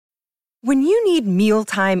When you need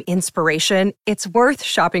mealtime inspiration, it's worth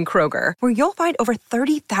shopping Kroger, where you'll find over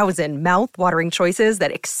 30,000 mouth-watering choices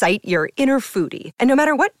that excite your inner foodie. And no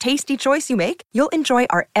matter what tasty choice you make, you'll enjoy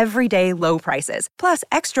our everyday low prices, plus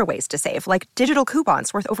extra ways to save, like digital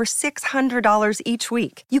coupons worth over $600 each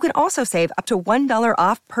week. You can also save up to $1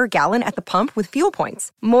 off per gallon at the pump with fuel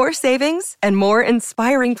points. More savings and more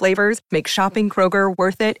inspiring flavors make shopping Kroger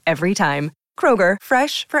worth it every time. Kroger,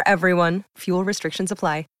 fresh for everyone. Fuel restrictions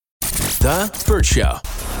apply. The Bert Show.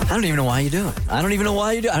 I don't even know why you do it. I don't even know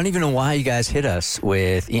why you guys hit us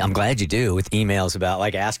with, I'm glad you do, with emails about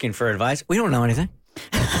like asking for advice. We don't know anything.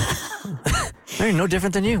 We're no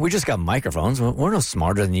different than you. We just got microphones. We're no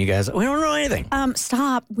smarter than you guys. We don't know anything.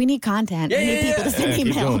 Stop. We need content. We need people to send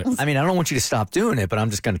emails. I mean, I don't want you to stop doing it, but I'm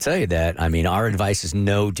just going to tell you that. I mean, our advice is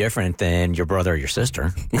no different than your brother or your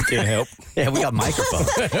sister. Can't help. Yeah, we got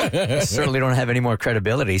microphones. Certainly don't have any more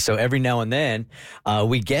credibility. So every now and then,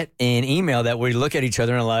 we get an email that we look at each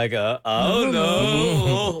other and like, oh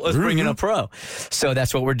no, let's bring in a pro. So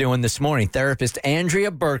that's what we're doing this morning. Therapist Andrea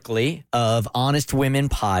Berkeley of Honest Women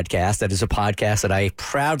Podcast. That is a podcast that I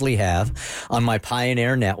proudly have on my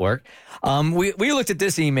Pioneer Network. We looked at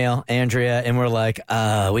this email, Andrea, and we're like,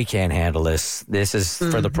 we can't handle this. This is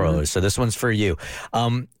for the pros. So this one's for you.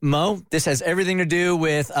 Mo, this has everything to do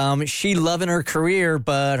with she loving her career,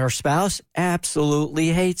 but her spouse absolutely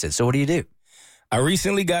hates it. So what do you do? I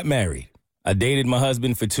recently got married. I dated my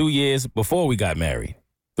husband for 2 years before we got married.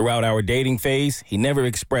 Throughout our dating phase, he never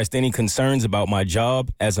expressed any concerns about my job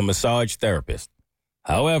as a massage therapist.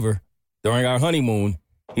 However, during our honeymoon,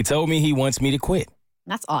 he told me he wants me to quit.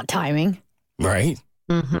 That's odd timing. Right?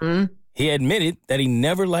 Mm-hmm. He admitted that he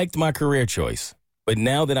never liked my career choice. But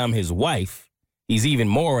now that I'm his wife, he's even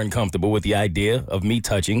more uncomfortable with the idea of me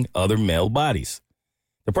touching other male bodies.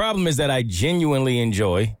 The problem is that I genuinely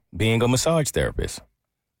enjoy being a massage therapist.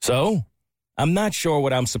 So, I'm not sure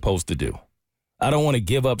what I'm supposed to do. I don't want to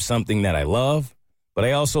give up something that I love, but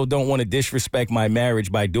I also don't want to disrespect my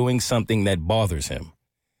marriage by doing something that bothers him.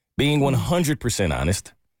 Being 100%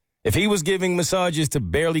 honest, if he was giving massages to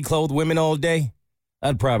barely clothed women all day,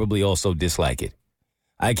 I'd probably also dislike it.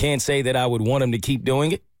 I can't say that I would want him to keep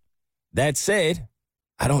doing it. That said,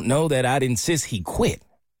 I don't know that I'd insist he quit.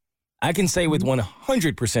 I can say with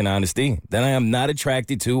 100% honesty that I am not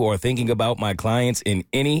attracted to or thinking about my clients in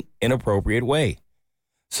any inappropriate way.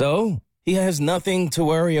 So, he has nothing to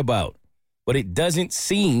worry about. But it doesn't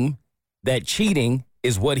seem that cheating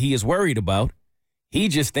is what he is worried about. He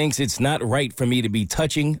just thinks it's not right for me to be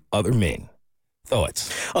touching other men. Thoughts?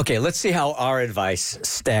 Okay, let's see how our advice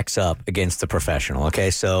stacks up against the professional. Okay,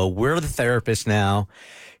 so we're the therapist now.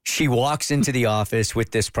 She walks into the office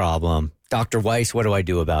with this problem. Dr. Weiss, what do I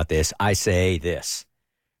do about this? I say this.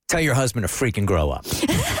 Tell your husband to freaking grow up.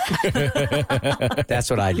 That's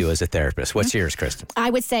what I do as a therapist. What's yours, Kristen? I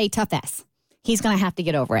would say tough S. He's going to have to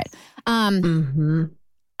get over it.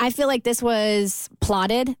 I feel like this was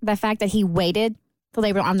plotted, the fact that he waited till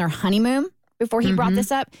they were on their honeymoon before he brought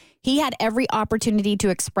this up. He had every opportunity to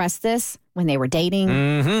express this when they were dating,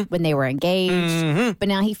 when they were engaged. But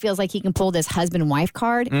now he feels like he can pull this husband-wife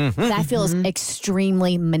card. That feels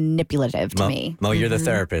extremely manipulative to me. Mo, you're the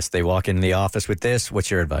therapist. They walk in the office with this.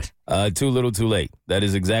 What's your advice? Too little, too late. That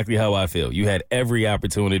is exactly how I feel. You had every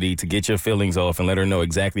opportunity to get your feelings off and let her know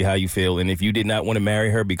exactly how you feel. And if you did not want to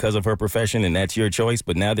marry her because of her profession, and that's your choice,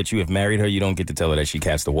 but now that you have married her, you don't get to tell her that she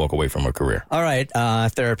has to walk away from her career. All right,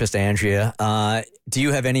 therapist Andrea, do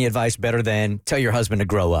you have any advice better than tell your husband to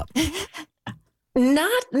grow up?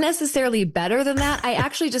 Not necessarily better than that. I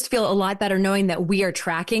actually just feel a lot better knowing that we are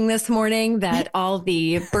tracking this morning, that all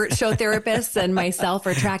the Bert Show therapists and myself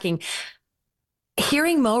are tracking.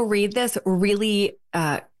 Hearing Mo read this really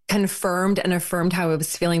confirmed and affirmed how I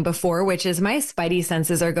was feeling before, which is my spidey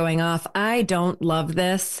senses are going off. I don't love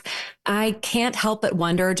this. I can't help but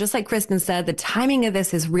wonder, just like Kristen said, the timing of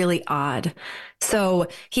this is really odd. So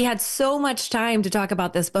he had so much time to talk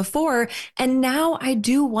about this before. And now I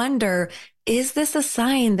do wonder, is this a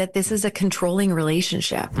sign that this is a controlling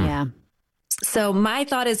relationship? Yeah. So my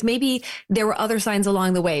thought is maybe there were other signs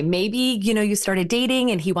along the way. Maybe, you started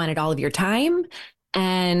dating and he wanted all of your time.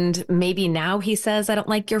 And maybe now he says, I don't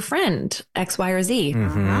like your friend, X, Y, or Z.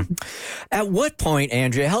 At what point,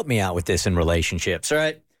 Andrea, help me out with this in relationships, all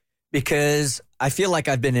right? Because I feel like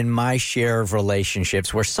I've been in my share of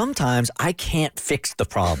relationships where sometimes I can't fix the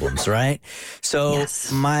problems, right? So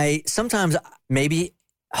sometimes maybe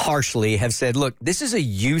harshly have said, look, this is a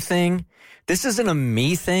you thing. This isn't a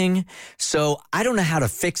me thing. So I don't know how to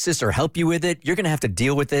fix this or help you with it. You're going to have to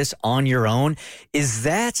deal with this on your own. Is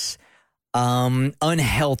that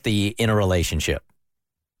unhealthy in a relationship?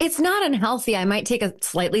 It's not unhealthy. I might take a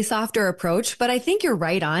slightly softer approach, but I think you're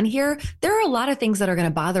right on here. There are a lot of things that are going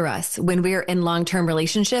to bother us when we're in long-term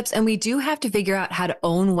relationships, and we do have to figure out how to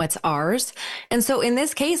own what's ours. And so in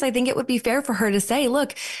this case, I think it would be fair for her to say,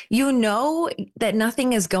 look, you know that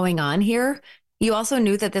nothing is going on here. You also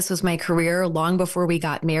knew that this was my career long before we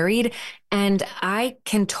got married. And I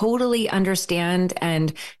can totally understand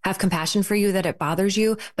and have compassion for you that it bothers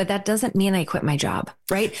you, but that doesn't mean I quit my job,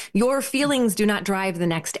 right? Your feelings do not drive the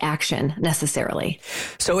next action necessarily.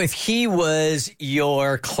 So if he was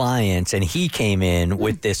your client and he came in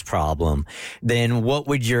with this problem, then what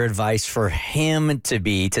would your advice for him to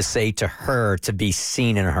be to say to her to be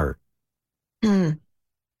seen and heard?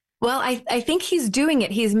 Well, I think he's doing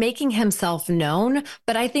it. He's making himself known,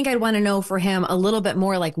 but I think I'd want to know for him a little bit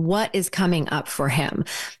more like what is coming up for him.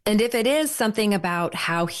 And if it is something about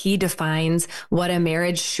how he defines what a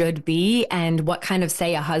marriage should be and what kind of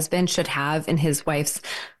say a husband should have in his wife's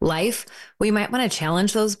life, we might want to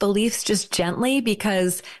challenge those beliefs just gently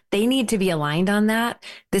because they need to be aligned on that.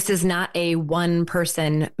 This is not a one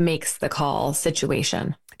person makes the call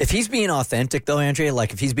situation. If he's being authentic, though, Andrea,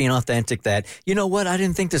 like if he's being authentic that, you know what, I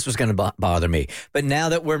didn't think this was going to bother me. But now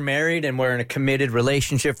that we're married and we're in a committed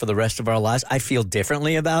relationship for the rest of our lives, I feel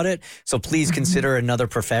differently about it. So please consider another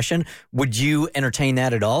profession. Would you entertain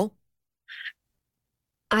that at all?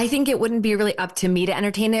 I think it wouldn't be really up to me to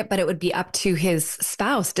entertain it, but it would be up to his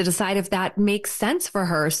spouse to decide if that makes sense for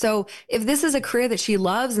her. So if this is a career that she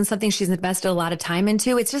loves and something she's invested a lot of time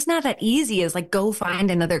into, it's just not that easy as like, go find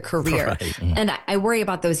another career. Right. And I worry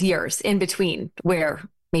about those years in between where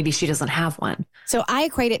maybe she doesn't have one. So I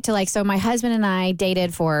equate it to like, so my husband and I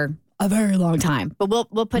dated for a very long time, but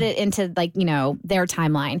we'll put it into like, you know, their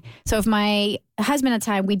timeline. So if my husband at the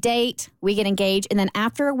time, we date, we get engaged, and then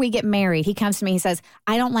after we get married, he comes to me, he says,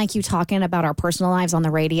 I don't like you talking about our personal lives on the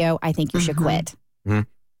radio. I think you should quit. Mm-hmm.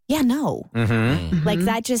 Yeah, no. Mm-hmm. Like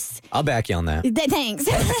that just... I'll back you on that. Thanks.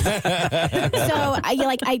 So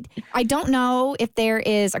I don't know if there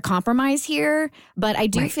is a compromise here, but I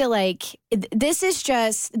do feel like this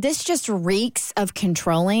just reeks of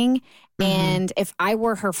controlling. And if I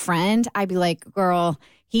were her friend, I'd be like, girl,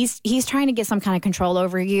 he's trying to get some kind of control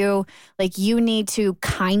over you. Like you need to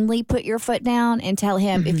kindly put your foot down and tell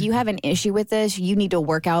him if you have an issue with this, you need to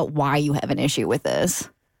work out why you have an issue with this.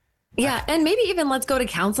 Yeah. And maybe even let's go to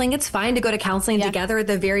counseling. It's fine to go to counseling together at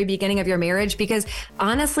the very beginning of your marriage, because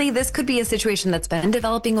honestly, this could be a situation that's been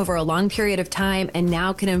developing over a long period of time and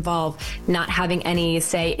now can involve not having any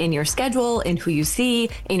say in your schedule, in who you see,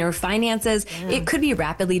 in your finances. It could be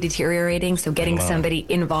rapidly deteriorating. So getting somebody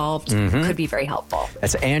involved could be very helpful.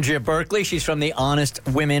 That's Andrea Berkeley. She's from the Honest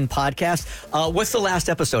Women podcast. What's the last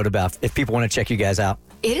episode about if people want to check you guys out?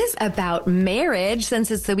 It is about marriage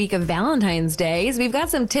since it's the week of Valentine's Day. We've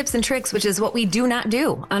got some tips and tricks, which is what we do not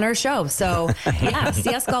do on our show. So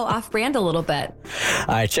see us go off brand a little bit. All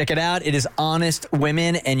right, check it out. It is Honest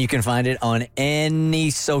Women, and you can find it on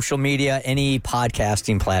any social media, any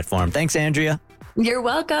podcasting platform. Thanks, Andrea. You're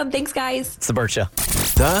welcome. Thanks, guys. It's The Burt Show.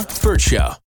 The Burt Show.